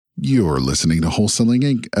You're listening to Wholesaling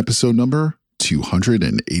Inc., episode number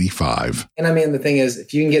 285. And I mean, the thing is,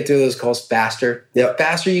 if you can get through those calls faster,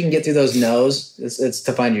 faster you can get through those no's, it's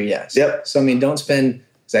to find your yes. Yep. So, I mean, don't spend,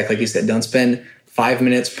 exactly like you said, don't spend 5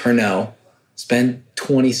 minutes per no. Spend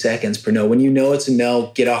 20 seconds per no. When you know it's a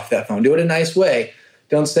no, get off that phone. Do it a nice way.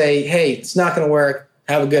 Don't say, hey, it's not going to work.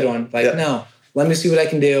 Have a good one. No, let me see what I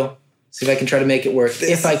can do. See if I can try to make it work.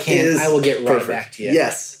 If I can, I will get right back to you.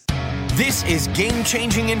 Yes. This is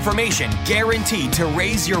game-changing information guaranteed to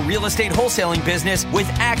raise your real estate wholesaling business with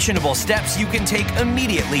actionable steps you can take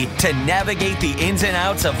immediately to navigate the ins and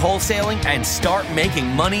outs of wholesaling and start making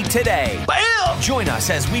money today. Bam! Join us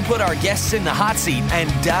as we put our guests in the hot seat and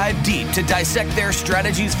dive deep to dissect their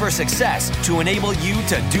strategies for success to enable you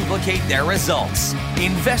to duplicate their results.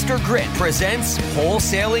 Investor Grit presents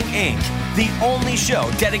Wholesaling Inc., the only show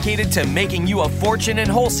dedicated to making you a fortune in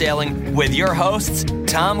wholesaling with your hosts,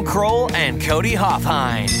 Tom Kroll and Cody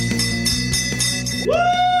Hoffheim.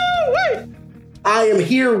 Woo! I am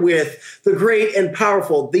here with the great and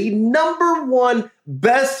powerful, the number one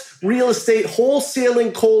best real estate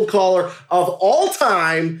wholesaling cold caller of all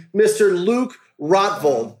time, Mr. Luke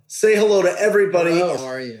Rottvold. Say hello to everybody. Hello, how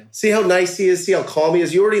are you? See how nice he is? See how calm he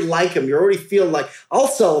is? You already like him. You already feel like, I'll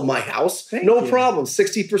sell my house. Thank no you. problem.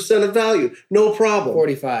 60% of value. No problem.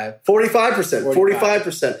 45.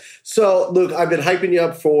 45%. So, Luke, I've been hyping you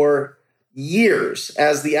up for years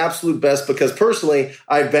as the absolute best because personally,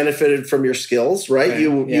 I've benefited from your skills, right? Okay.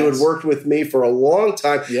 You had worked with me for a long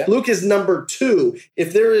time. Yeah. Luke is number 2.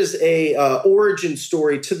 If there is a origin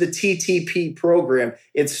story to the TTP program,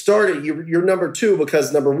 it started, you're number 2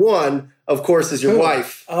 because number 1, of course, is your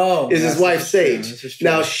wife. Oh, is his wife, Sage. This is true.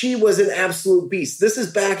 Now, she was an absolute beast. This is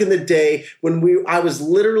back in the day when I was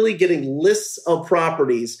literally getting lists of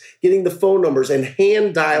properties, getting the phone numbers and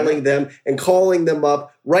hand dialing them and calling them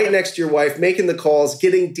up right next to your wife, making the calls,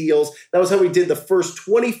 getting deals. That was how we did the first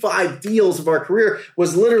 25 deals of our career,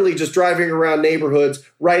 was literally just driving around neighborhoods,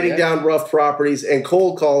 writing down rough properties and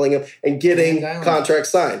cold calling them and getting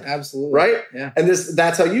contracts signed. Absolutely. Right? Yeah. And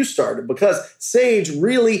that's how you started because Sage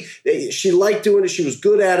really, she liked doing it. She was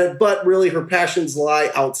good at it, but really her passions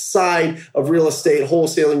lie outside of real estate,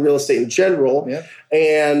 wholesaling real estate in general. Yep.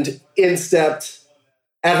 And in stepped,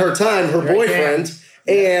 at her time, her boyfriend.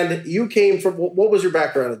 And you came from, what was your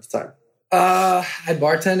background at the time? I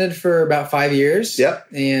bartended for about 5 years. Yep.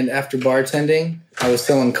 And after bartending, I was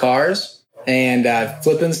selling cars and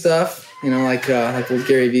flipping stuff, like what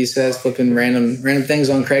Gary Vee says, flipping random things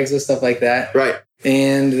on Craigslist, stuff like that. Right.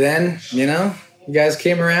 And then, you guys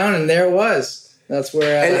came around and there it was. That's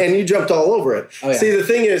where... And you jumped all over it. Oh, yeah. See, the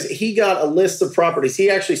thing is, he got a list of properties. He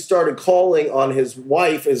actually started calling on his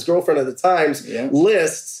wife, his girlfriend at the time's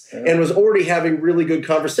lists, and was already having really good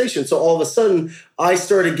conversations. So all of a sudden, I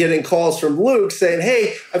started getting calls from Luke saying,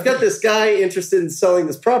 hey, I've got this guy interested in selling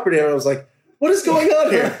this property. And I was like, what is going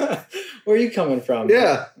on here? Where are you coming from?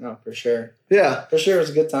 Yeah. No, for sure. Yeah. For sure, it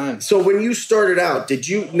was a good time. So when you started out,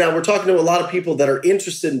 now we're talking to a lot of people that are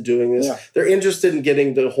interested in doing this. Yeah. They're interested in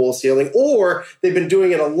getting to wholesaling, or they've been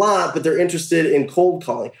doing it a lot, but they're interested in cold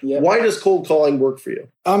calling. Yeah. Why does cold calling work for you?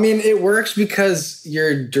 I mean, it works because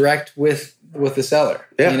you're direct with the seller.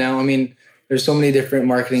 Yeah. There's so many different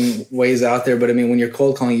marketing ways out there, but when you're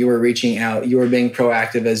cold calling, you are reaching out, you are being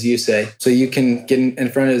proactive, as you say. So you can get in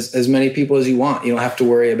front of as many people as you want. You don't have to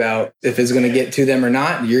worry about if it's going to get to them or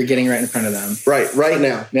not. You're getting right in front of them. Right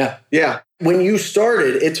now. Yeah. Yeah. When you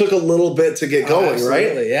started, it took a little bit to get going,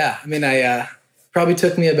 absolutely, right? Yeah. I probably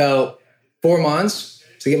took me about 4 months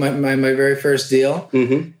to get my very first deal.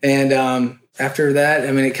 Mm-hmm. And after that,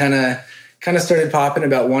 it kind of started popping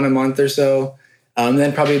about 1 a month or so.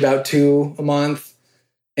 Then probably about 2 a month.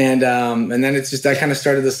 And then it's just, that kind of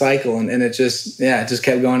started the cycle and it just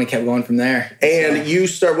kept going and kept going from there. And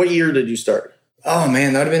what year did you start? Oh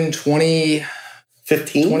man, that would have been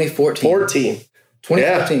 2015? 2014.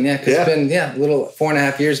 2014, yeah. Because it's been, a little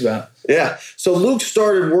 4.5 years about. Yeah. So Luke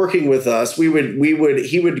started working with us. He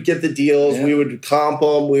would get the deals. Yeah. We would comp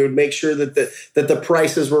them. We would make sure that the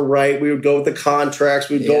prices were right. We would go with the contracts.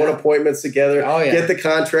 We'd go on appointments together, get the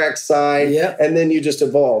contract signed. Yeah. And then you just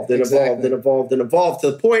evolved and evolved and evolved and evolved to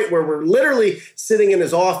the point where we're literally sitting in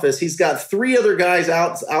his office. He's got 3 other guys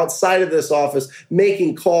outside of this office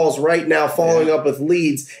making calls right now, following up with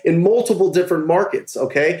leads in multiple different markets.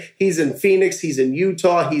 Okay. He's in Phoenix. He's in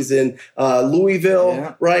Utah. He's in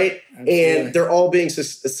Louisville, right? Absolutely. And they're all being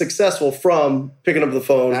successful from picking up the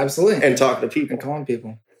phone and talking to people. And calling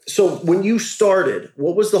people. So when you started,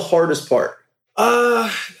 what was the hardest part? The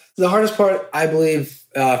hardest part, I believe,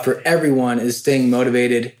 for everyone is staying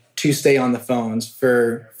motivated to stay on the phones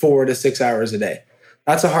for 4 to 6 hours a day.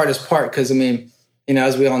 That's the hardest part because,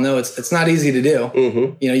 as we all know, it's not easy to do.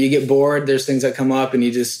 Mm-hmm. You get bored. There's things that come up, and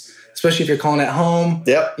you just, especially if you're calling at home.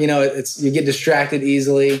 Yep. You get distracted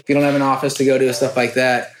easily. If you don't have an office to go to, stuff like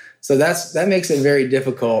that. So that makes it very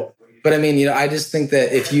difficult. But I mean, I just think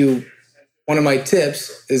that one of my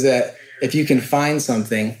tips is that if you can find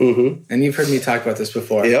something, and you've heard me talk about this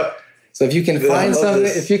before. Yep. So if you can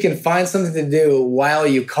find something to do while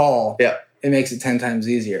you call, it makes it 10 times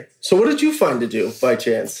easier. So what did you find to do by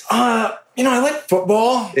chance? I like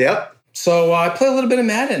football. Yep. So I play a little bit of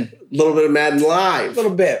Madden. A little bit of Madden Live.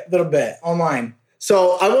 Little bit online.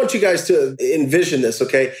 So I want you guys to envision this,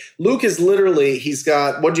 okay? Luke is literally, he's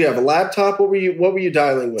got, what do you have, a laptop? What were you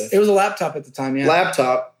dialing with? It was a laptop at the time, yeah.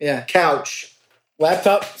 Laptop. Yeah. Couch.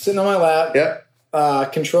 Laptop sitting on my lap.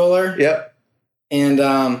 Yep. Controller. Yep. And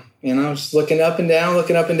just looking up and down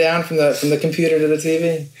from the computer to the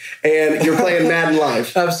TV. And you're playing Madden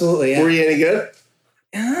Live. Absolutely, yeah. Were you any good?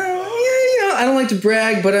 I don't like to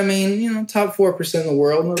brag, but I mean, top 4% in the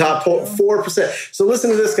world. Top 4%. So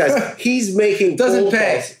listen to this, guys. He's making doesn't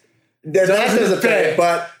pay. That doesn't pay,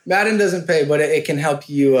 but Madden doesn't pay, but it can help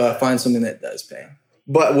you find something that does pay.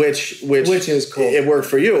 But which is cool. It worked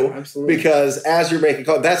for you. Absolutely. Because as you're making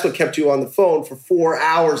calls, that's what kept you on the phone for 4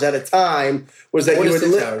 hours at a time. Was that 4 to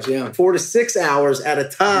 6 hours, yeah. 4 to 6 hours at a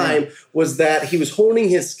time was that he was honing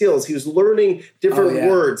his skills. He was learning different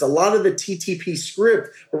words. A lot of the TTP script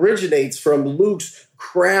originates from Luke's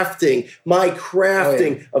crafting,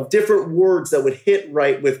 of different words that would hit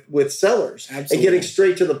right with sellers. Absolutely. And getting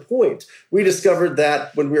straight to the point. We discovered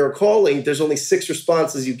that when we were calling, there's only 6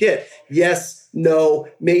 responses you get. Yes, no,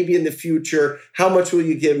 maybe in the future. How much will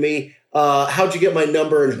you give me? How'd you get my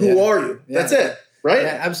number? And who are you? Yeah. That's it, right?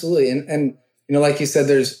 Yeah, absolutely. And like you said,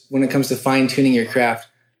 when it comes to fine tuning your craft,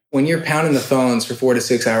 when you're pounding the phones for 4 to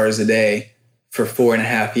 6 hours a day for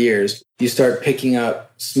 4.5 years, you start picking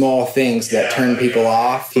up small things that turn people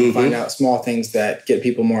off. You find out small things that get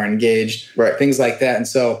people more engaged, things like that. And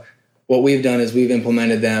so what we've done is we've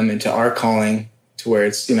implemented them into our calling to where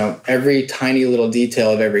it's, every tiny little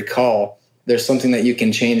detail of every call, there's something that you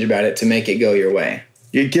can change about it to make it go your way.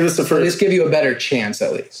 You give us At least give you a better chance,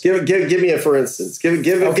 at least. Give me a for instance. Give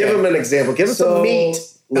him an example. Give us some meat.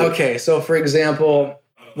 Okay, so for example,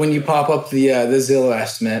 when you pop up the Zillow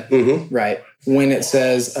estimate, right? When it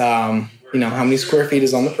says how many square feet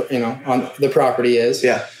is on the property is.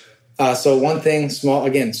 Yeah. So one thing,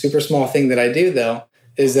 super small thing that I do though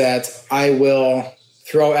is that I will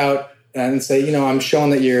throw out and say, I'm showing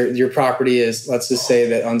that your property is, let's just say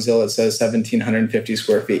that on Zillow it says 1,750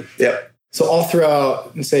 square feet. Yep. So I'll throw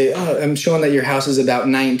out and say, I'm showing that your house is about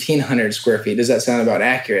 1,900 square feet. Does that sound about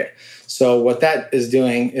accurate? So what that is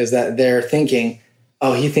doing is that they're thinking,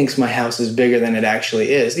 he thinks my house is bigger than it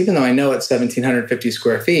actually is. Even though I know it's 1,750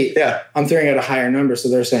 square feet, I'm throwing out a higher number. So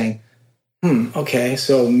they're saying, okay,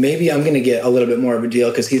 so maybe I'm going to get a little bit more of a deal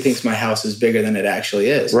because he thinks my house is bigger than it actually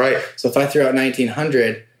is. Right. So if I throw out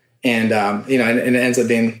 1,900 and, and it ends up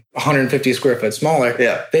being 150 square foot smaller,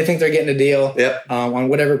 they think they're getting a deal on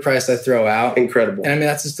whatever price I throw out. Incredible. And I mean,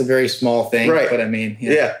 that's just a very small thing. Right. But I mean,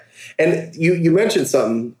 And you mentioned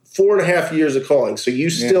something, 4.5 years of calling. So you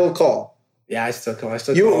still call. Yeah, I still call.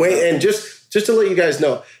 And just to let you guys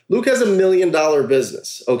know, Luke has $1 million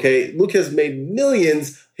business, okay? Luke has made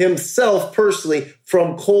millions himself personally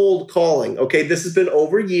from cold calling, okay? This has been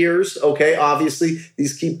over years, okay? Obviously,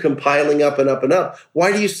 these keep compiling up and up and up.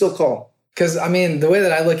 Why do you still call? Because, I mean, the way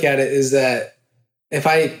that I look at it is that if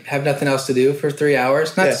I have nothing else to do for 3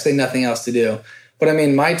 hours, not to say nothing else to do, but I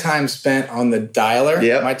mean, my time spent on the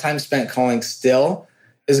dialer, my time spent calling still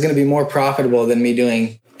is going to be more profitable than me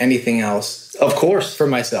doing anything else. Of course. For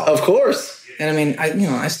myself. Of course. And I mean,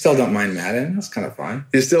 I still don't mind Madden. It's kind of fun.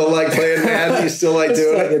 You still like playing Madden? You still like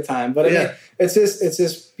doing it? It's a good time. But I mean, it's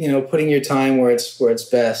just putting your time where it's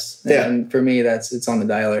best. And for me, it's on the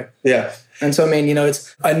dialer. Yeah. And so I mean,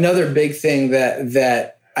 it's another big thing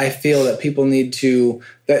that I feel that people need to,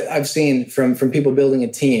 that I've seen from people building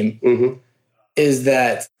a team, is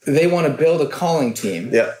that they want to build a calling team.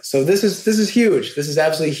 Yeah. So this is huge. This is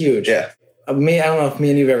absolutely huge. Yeah. I don't know if me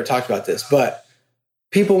and you have ever talked about this, but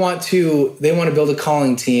people want to build a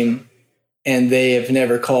calling team, and they have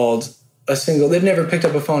never they've never picked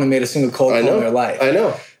up a phone and made a single cold call in their life. I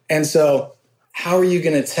know. And so how are you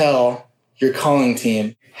going to tell your calling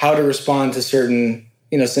team how to respond to certain,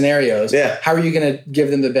 scenarios? Yeah. How are you going to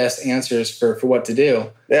give them the best answers for what to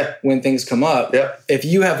do when things come up? Yeah. If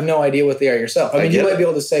you have no idea what they are yourself. I mean, you might be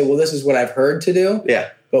able to say, well, this is what I've heard to do. Yeah.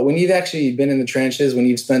 But when you've actually been in the trenches, when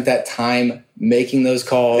you've spent that time making those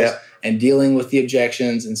calls and dealing with the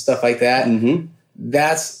objections and stuff like that,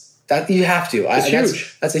 that you have to. It's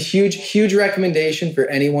huge. That's a huge, huge recommendation for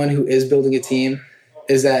anyone who is building a team,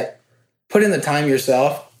 is that put in the time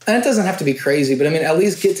yourself. And it doesn't have to be crazy, but I mean, at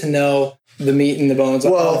least get to know the meat and the bones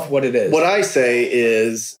of what it is. What I say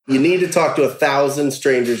is you need to talk to 1,000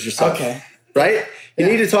 strangers yourself. Okay. Right? You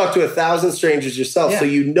need to talk to 1,000 strangers yourself so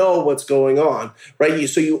you know what's going on, right?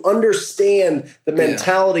 So you understand the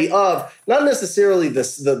mentality of not necessarily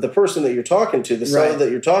the person that you're talking to, the seller that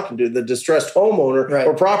you're talking to, the distressed homeowner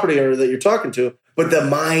or property owner that you're talking to, but the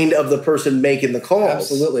mind of the person making the calls.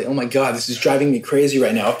 Absolutely. Oh my God, this is driving me crazy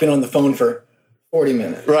right now. I've been on the phone for 40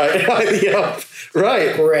 minutes. Right.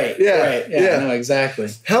 Right. Great. Yeah. Right. Yeah. No, exactly.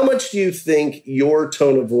 How much do you think your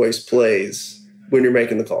tone of voice plays when you're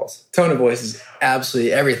making the calls? Tone of voice is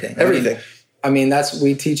absolutely everything. Everything. I mean,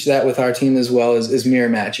 we teach that with our team as well as mirror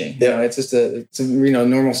matching. You know, it's just a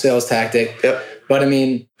normal sales tactic. Yep. But I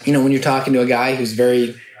mean, when you're talking to a guy who's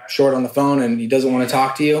very short on the phone and he doesn't want to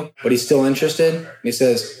talk to you, but he's still interested, and he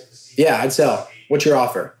says, "Yeah, I'd sell. What's your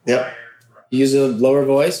offer?" Yep. You use a lower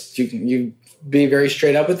voice. You be very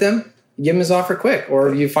straight up with him. Give him his offer quick,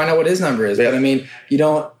 or you find out what his number is. Yep. But I mean, you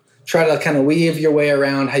don't try to kind of weave your way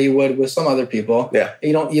around how you would with some other people. Yeah.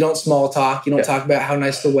 You don't small talk. You don't talk about how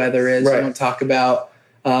nice the weather is. Right. You don't talk about,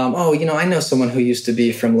 I know someone who used to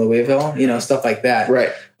be from Louisville, stuff like that.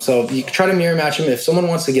 Right. So you try to mirror match them. If someone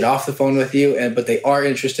wants to get off the phone with you, but they are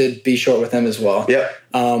interested, be short with them as well. Yeah.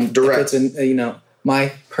 Direct. If it's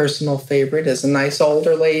my personal favorite is a nice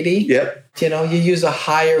older lady. Yep. You use a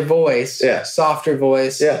higher voice, softer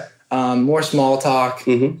voice. Yeah. More small talk,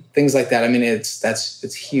 things like that. I mean,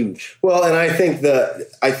 it's huge. Well, and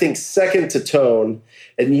I think second to tone,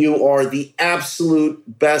 and you are the absolute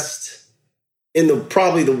best in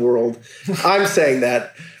probably the world. I'm saying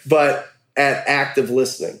that, but at active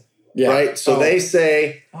listening, right? So they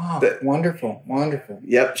say, wonderful.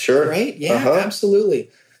 Yep, sure, right, yeah, absolutely.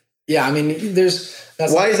 Yeah, I mean,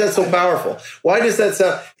 why is that so powerful? Why does that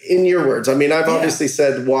sound, in your words? I mean, I've obviously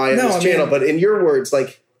said why in this channel, but in your words,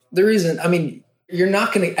 like. The reason, you're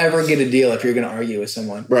not going to ever get a deal if you're going to argue with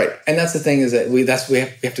someone. Right. And that's the thing is that we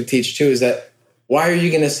have to teach too, is that why are you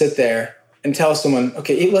going to sit there and tell someone,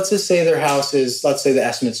 okay, let's just say their house is, let's say the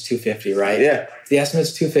estimate's $250, right? Yeah. The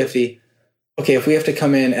estimate's $250. Okay, if we have to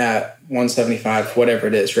come in at $175, whatever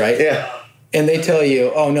it is, right? Yeah. And they tell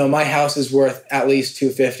you, oh no, my house is worth at least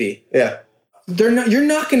 $250. Yeah. You're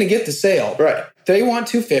not going to get the sale. Right. They want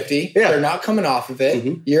 $250. Yeah. They're not coming off of it.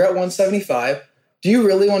 Mm-hmm. You're at $175. Do you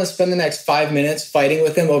really want to spend the next 5 minutes fighting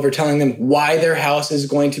with them over telling them why their house is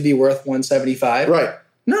going to be worth $175? Right.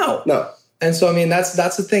 No. And so,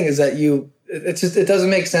 that's the thing is that it doesn't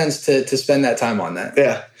make sense to spend that time on that.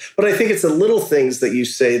 Yeah. But I think it's the little things that you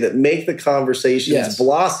say that make the conversations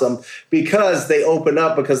blossom because they open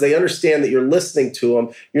up, because they understand that you're listening to them.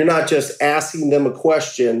 You're not just asking them a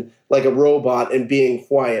question like a robot and being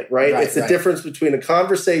quiet, right? It's the difference between a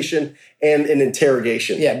conversation and an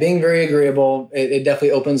interrogation. Yeah, being very agreeable, it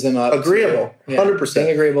definitely opens them up. Agreeable, 100%.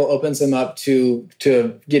 Being agreeable opens them up to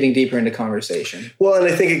getting deeper into conversation. Well, and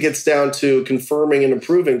I think it gets down to confirming and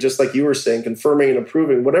approving, just like you were saying, confirming and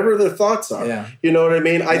approving, whatever their thoughts are. Yeah. You know what I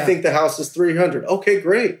mean? I think the house is $300. Okay,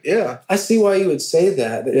 great. Yeah. I see why you would say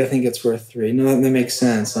that. I think it's worth $300. No, that makes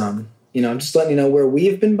sense. I'm just letting you know where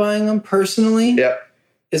we've been buying them personally. Yeah.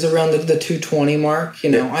 Is around the 220 mark. I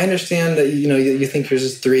understand that you think yours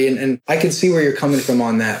is $300, and I can see where you're coming from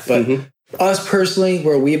on that. But us personally,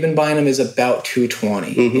 where we've been buying them is about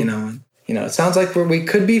 220. It sounds like we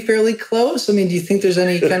could be fairly close. Do you think there's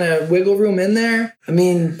any kind of wiggle room in there?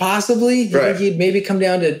 Possibly. You think you'd maybe come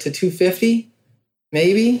down to 250?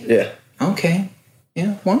 Maybe. Yeah. Okay.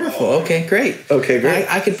 Yeah. Wonderful. Okay. Great. Okay. Great.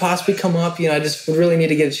 I could possibly come up. I just would really need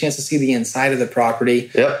to get a chance to see the inside of the property.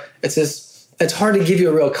 Yep. It's hard to give you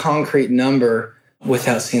a real concrete number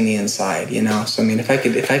without seeing the inside, So if I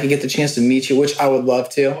could get the chance to meet you, which I would love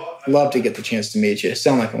to get the chance to meet you. You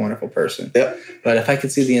sound like a wonderful person. Yep. But if I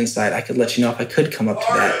could see the inside, I could let you know if I could come up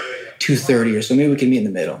to that 230 or so. Maybe we can meet in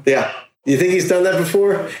the middle. Yeah. You think he's done that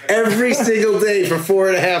before? Every single day for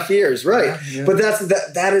 4.5 years, right? Yeah. But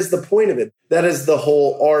that is the point of it. That is the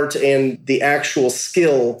whole art and the actual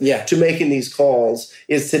skill to making these calls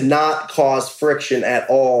is to not cause friction at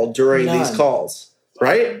all during these calls,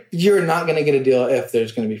 right? You're not going to get a deal if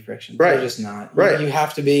there's going to be friction. Right. You're just not. Right. You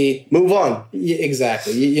have to be... Move on.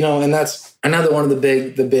 Exactly. And that's another one of the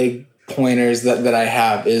big pointers that I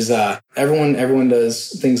have is everyone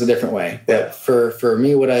does things a different way. Yeah. But for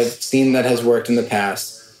me, what I've seen that has worked in the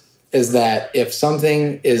past is that if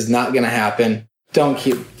something is not going to happen, don't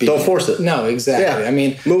force it. No, exactly.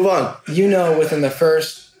 Yeah. Move on. Within the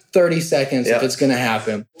first 30 seconds if it's going to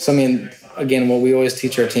happen. So again, what we always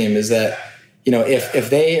teach our team is that if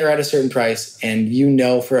they are at a certain price and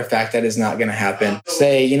for a fact that is not going to happen,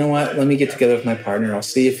 say, you know what, let me get together with my partner. I'll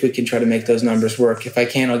see if we can try to make those numbers work. If I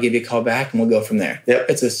can, I'll give you a call back and we'll go from there. Yep.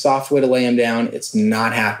 It's a soft way to lay them down. It's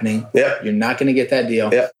not happening. Yep. You're not going to get that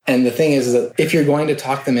deal. Yep. And the thing is that if you're going to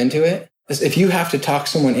talk them into it, if you have to talk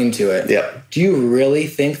someone into it, do you really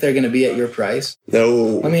think they're going to be at your price? No.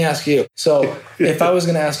 Let me ask you. So if I was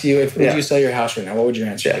going to ask you, would you sell your house right now? What would your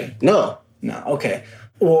answer be? No. No. Okay.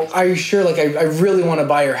 Well, are you sure? Like, I really want to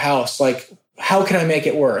buy your house. Like, how can I make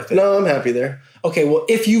it worth it? No, I'm happy there. Okay. Well,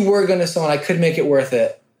 if you were going to sell and I could make it worth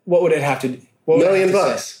it, what would it have to do? $1 million.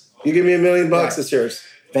 You give me $1 million, it's yours.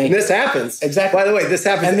 And this happens. Exactly. By the way, this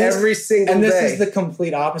happens every single day. And this is the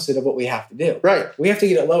complete opposite of what we have to do. Right. We have to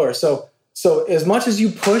get it lower. So as much as you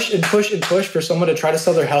push and push and push for someone to try to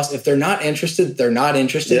sell their house, if they're not interested, they're not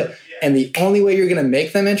interested. Yep. And the only way you're going to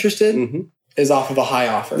make them interested is off of a high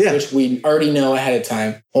offer, which we already know ahead of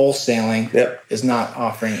time. Wholesaling is not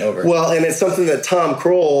offering over. Well, and it's something that Tom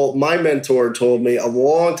Kroll, my mentor, told me a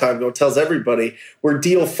long time ago, tells everybody, we're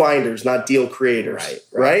deal finders, not deal creators.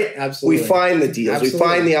 Right? Absolutely. We find the deals. Absolutely. We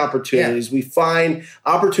find the opportunities. Yeah. We find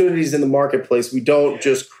opportunities in the marketplace. We don't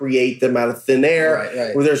just create them out of thin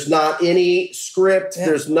air where there's not any script. Yeah.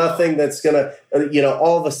 There's nothing that's going to,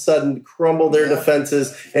 all of a sudden crumble their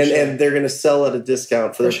defenses and they're going to sell at a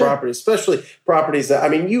discount for their property, especially properties that,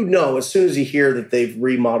 as soon as you hear that they've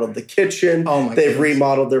remodeled the kitchen, they've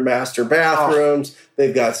remodeled their master bathrooms,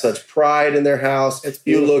 they've got such pride in their house.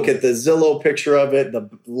 You look at the Zillow picture of it, the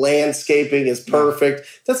landscaping is perfect.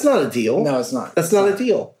 That's not a deal. No, it's not. That's not a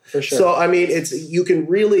deal. For sure. So, you can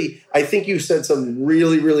really, I think you said something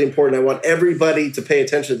really, really important. I want everybody to pay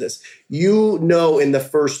attention to this. In the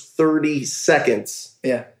first 30 seconds.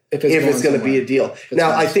 Yeah. If it's going to be a deal.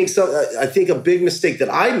 Now, I think a big mistake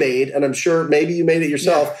that I made, and I'm sure maybe you made it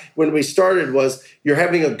yourself when we started, was you're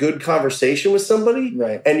having a good conversation with somebody,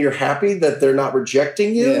 and you're happy that they're not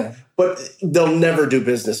rejecting you, but they'll never do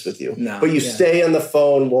business with you. No. But you stay on the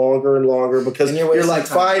phone longer and longer because you're like,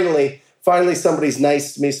 finally somebody's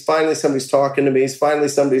nice to me. Finally somebody's talking to me. Finally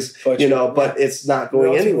somebody's, but it's not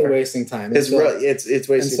going anywhere. We're wasting time. It's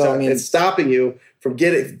wasting time. It's stopping you from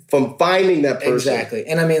finding that person. Exactly.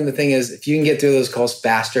 And the thing is, if you can get through those calls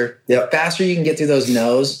faster, faster you can get through those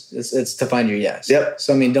no's, it's to find your yes. Yep.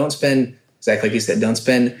 So, don't spend, exactly like you said, don't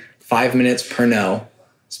spend 5 minutes per no.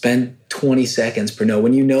 Spend 20 seconds per no.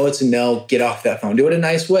 When you know it's a no, get off that phone. Do it a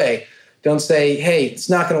nice way. Don't say, hey, it's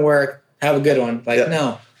not going to work. Have a good one.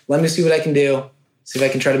 No, let me see what I can do. See if I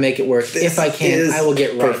can try to make it work. If I can, I will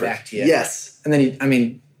get right back to you. Yes. And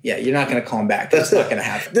then, you're not going to call them back. That's not going to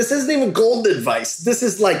happen. This isn't even gold advice. This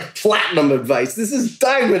is like platinum advice. This is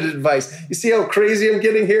diamond advice. You see how crazy I'm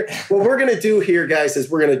getting here? What we're going to do here, guys, is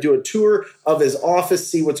we're going to do a tour of his office,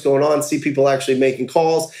 see what's going on, see people actually making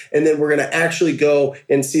calls, and then we're going to actually go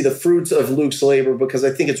and see the fruits of Luke's labor because I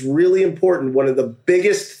think it's really important. One of the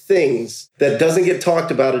biggest things that doesn't get talked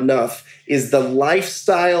about enough is the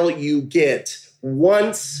lifestyle you get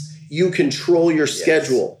once you control your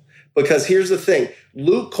schedule. Because here's the thing.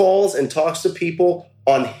 Luke calls and talks to people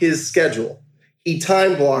on his schedule. He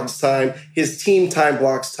time blocks time. His team time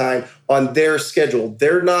blocks time on their schedule.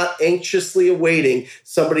 They're not anxiously awaiting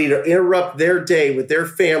somebody to interrupt their day with their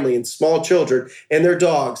family and small children and their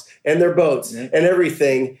dogs and their boats and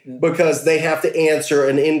everything because they have to answer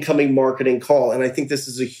an incoming marketing call. And I think this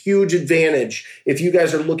is a huge advantage. If you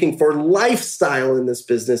guys are looking for lifestyle in this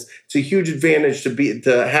business, it's a huge advantage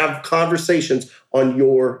to have conversations on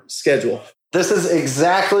your schedule. This is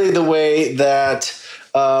exactly the way that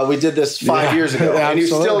we did this 5 years ago, and you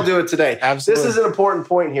still do it today. Absolutely. This is an important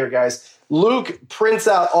point here, guys. Luke prints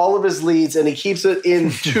out all of his leads, and he keeps it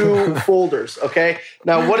in 2 folders, okay?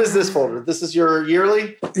 Now, what is this folder? This is your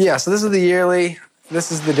yearly? Yeah, so this is the yearly.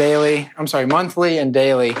 This is the daily. Monthly and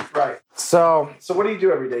daily. Right. So what do you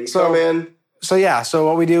do every day? You come in? So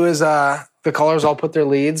what we do is the callers all put their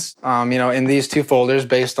leads, in these 2 folders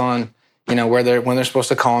based on when they're supposed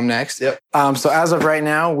to call them next. Yep. So as of right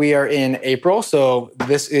now, we are in April. So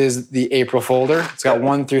this is the April folder. It's got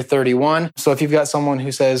 1 through 31. So if you've got someone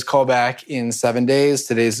who says call back in 7 days,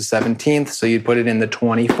 today's the 17th. So you'd put it in the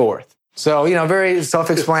 24th. So, very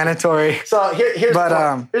self-explanatory. So here's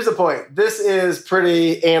the point. This is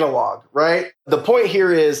pretty analog, right? The point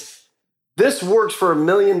here is this works for $1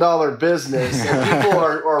 million business and people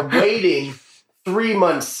are waiting 3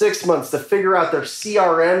 months, 6 months to figure out their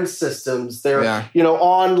CRM systems, their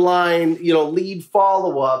online, lead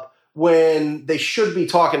follow-up when they should be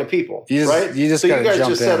talking to people, right? You guys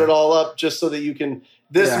just set it all up just so that you can,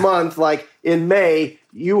 month, like in May,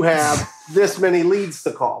 you have this many leads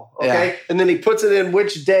to call. Okay. Yeah. And then he puts it in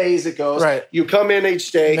which days it goes. Right. You come in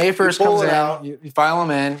each day. May 1st you pull comes it in, out, you file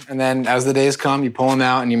them in, and then as the days come, you pull them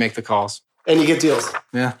out and you make the calls. and you get deals.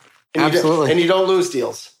 Yeah, And absolutely. and you don't lose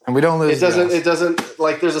deals. And we don't lose. It doesn't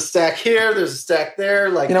like there's a stack here, there's a stack there.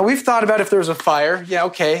 Like, You know, we've thought about if there's a fire. Yeah,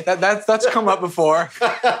 okay, that's come up before.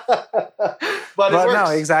 but it works. No,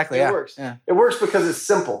 exactly. It Yeah. works. Yeah. It works because it's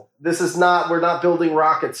simple. We're not building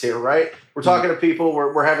rockets here, right? We're talking to people.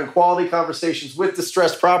 We're having quality conversations with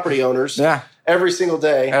distressed property owners. Yeah. Every single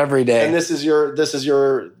day. Every day. And this is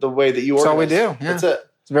the way that you That's organize. all we do. Yeah. That's it.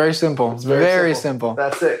 It's very simple. It's very simple.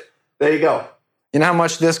 That's it. There you go. You know how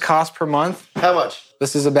much this costs per month? How much?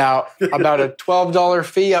 This is about a $12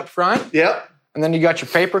 fee up front. Yep. And then you got your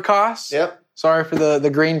paper costs. Yep. Sorry for the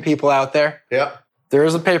green people out there. Yep. There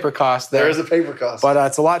is a paper cost there. There is a paper cost. But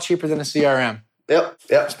it's a lot cheaper than a CRM. Yep.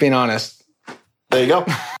 Just being honest. There you go.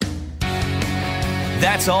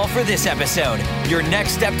 That's all for this episode. Your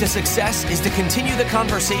next step to success is to continue the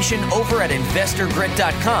conversation over at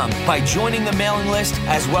InvestorGrit.com by joining the mailing list,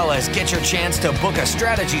 as well as get your chance to book a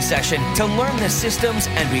strategy session to learn the systems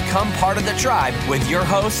and become part of the tribe with your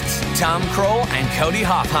hosts, Tom Kroll and Cody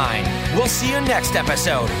Hofhine. We'll see you next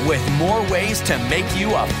episode with more ways to make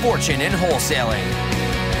you a fortune in wholesaling.